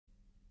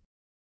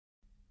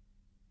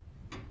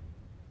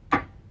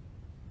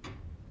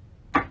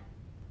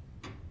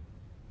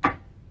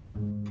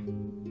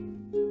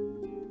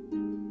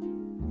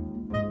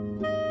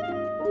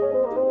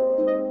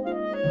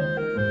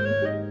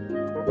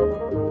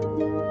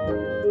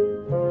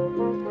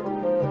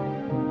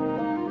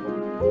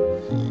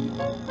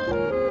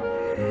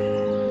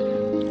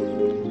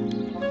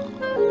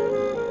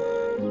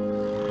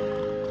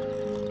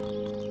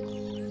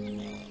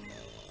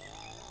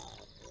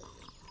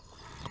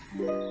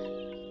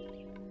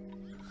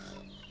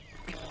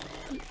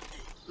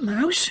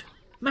Mouse?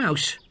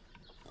 Mouse?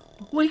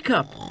 Wake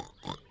up.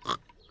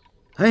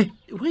 Hey?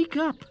 Wake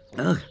up.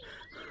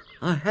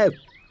 I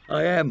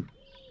am.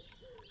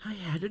 I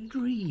had a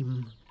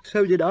dream.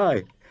 So did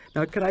I.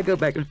 Now, can I go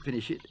back and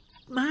finish it?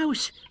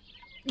 Mouse,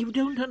 you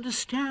don't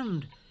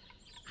understand.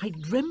 I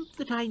dreamt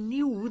that I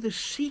knew the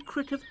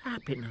secret of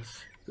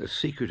happiness. The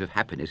secret of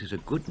happiness is a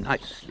good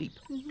night's sleep.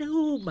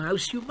 No,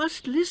 Mouse, you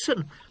must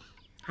listen.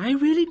 I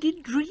really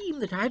did dream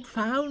that I'd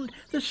found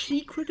the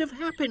secret of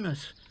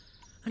happiness.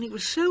 And it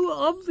was so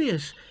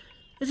obvious,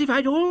 as if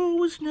I'd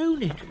always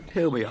known it.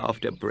 Tell me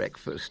after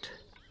breakfast.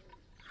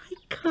 I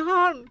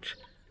can't.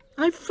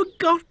 I've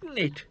forgotten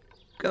it.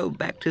 Go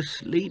back to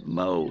sleep,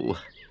 Mo.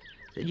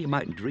 Then you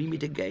might dream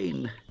it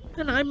again.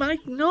 And I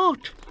might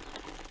not.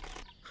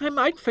 I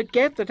might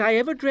forget that I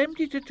ever dreamt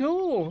it at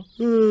all.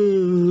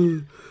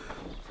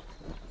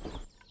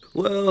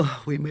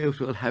 Well, we may as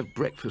well have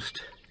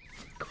breakfast.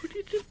 Could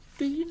it have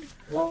been?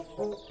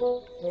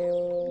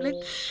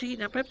 Let's see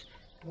now, perhaps.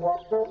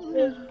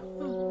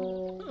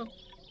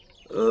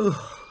 Oh,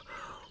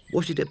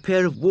 was it a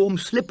pair of warm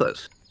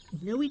slippers?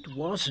 No, it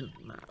wasn't,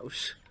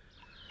 Mouse.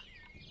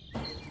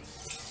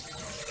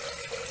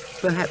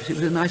 Perhaps it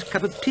was a nice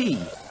cup of tea.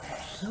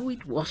 No,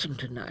 it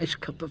wasn't a nice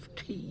cup of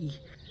tea.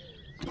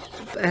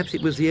 Perhaps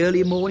it was the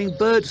early morning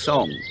bird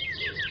song.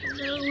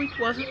 No, it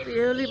wasn't the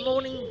early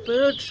morning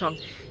bird song.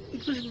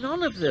 It was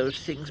none of those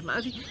things,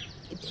 Mouse.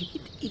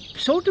 It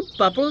sort of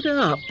bubbled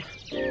up.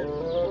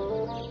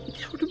 It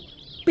sort of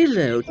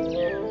billowed.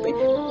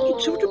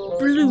 It sort of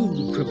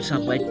blew from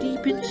somewhere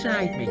deep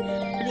inside me.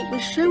 And it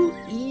was so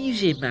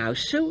easy,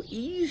 Mouse, so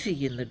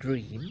easy in the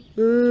dream.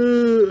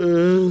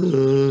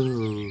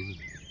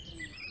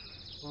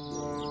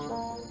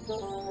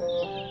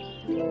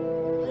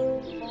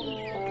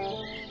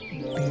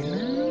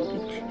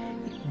 Billowed,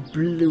 it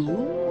blew.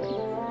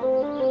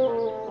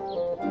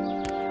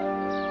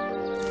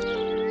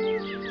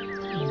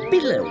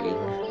 Billowing.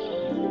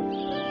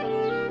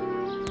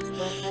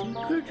 The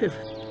secret of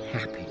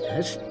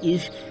happiness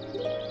is...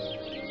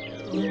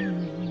 Oh,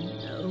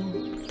 no.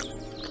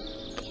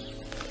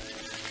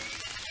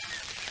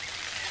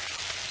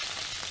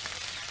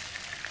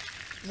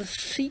 The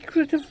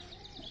secret of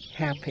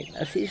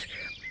happiness is...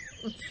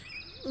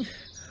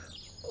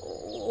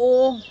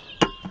 Oh,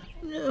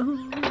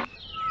 no.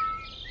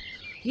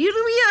 Here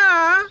we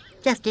are.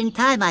 Just in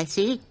time, I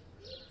see.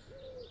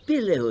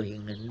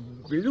 Billowing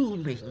and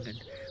blooming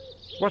and...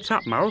 What's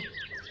up, Mo?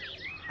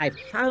 I've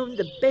found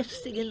the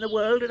best thing in the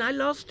world and I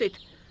lost it.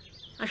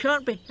 I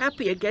shan't be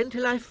happy again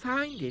till I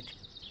find it.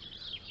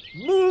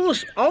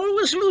 Moles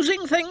always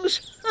losing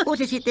things. What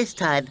is it this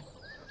time?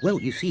 Well,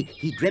 you see,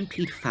 he dreamt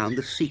he'd found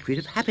the secret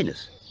of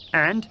happiness.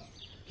 And?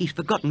 He's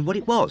forgotten what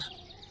it was.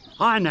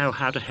 I know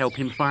how to help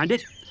him find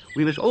it.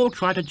 We must all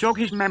try to jog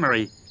his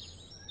memory.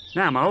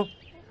 Now, Mo,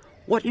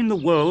 what in the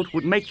world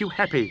would make you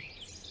happy?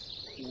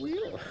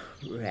 Well,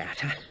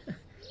 Rat,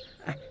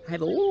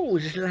 I've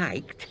always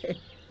liked...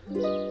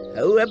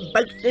 Oh,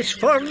 about this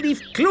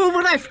four-leaf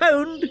clover I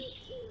found.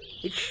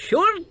 It's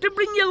sure to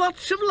bring you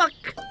lots of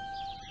luck.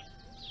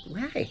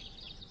 Why,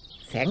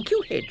 thank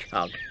you,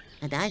 Hedgehog.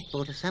 And I've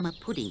brought a summer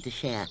pudding to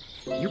share.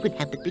 You can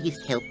have the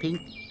biggest helping.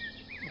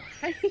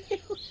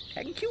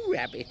 Thank you,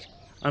 Rabbit.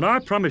 And I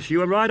promise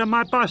you a ride on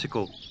my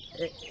bicycle.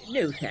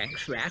 No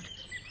thanks, Rat.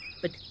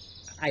 But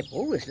I've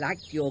always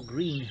liked your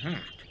green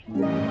hat.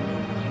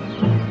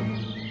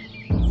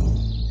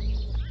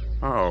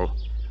 Oh,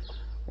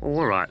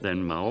 all right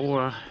then,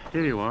 Mo.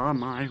 Here you are,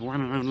 my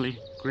one and only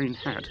green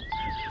hat.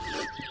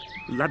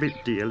 Love it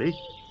dearly.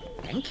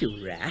 Thank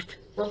you, Rat.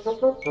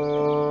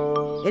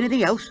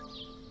 Anything else?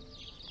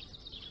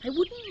 I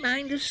wouldn't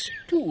mind a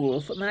stool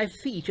for my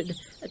feet and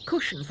a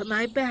cushion for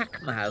my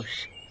back,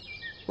 Mouse.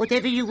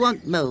 Whatever you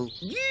want, Mo.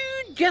 You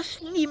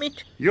just name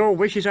it. Your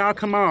wish is our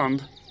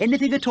command.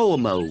 Anything at all,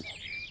 Mo?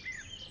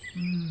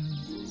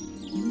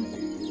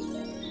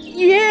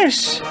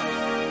 Yes!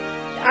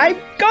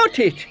 I've got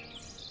it!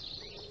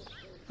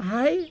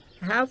 I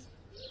have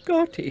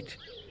got it.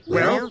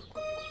 Well?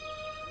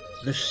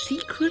 The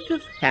secret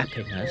of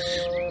happiness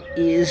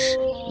is...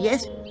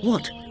 Yes?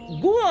 What?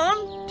 Go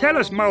on! Tell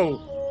us, Mo.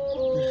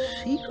 The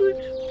secret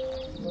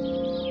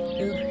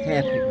of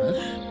happiness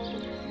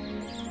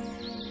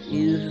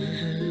is...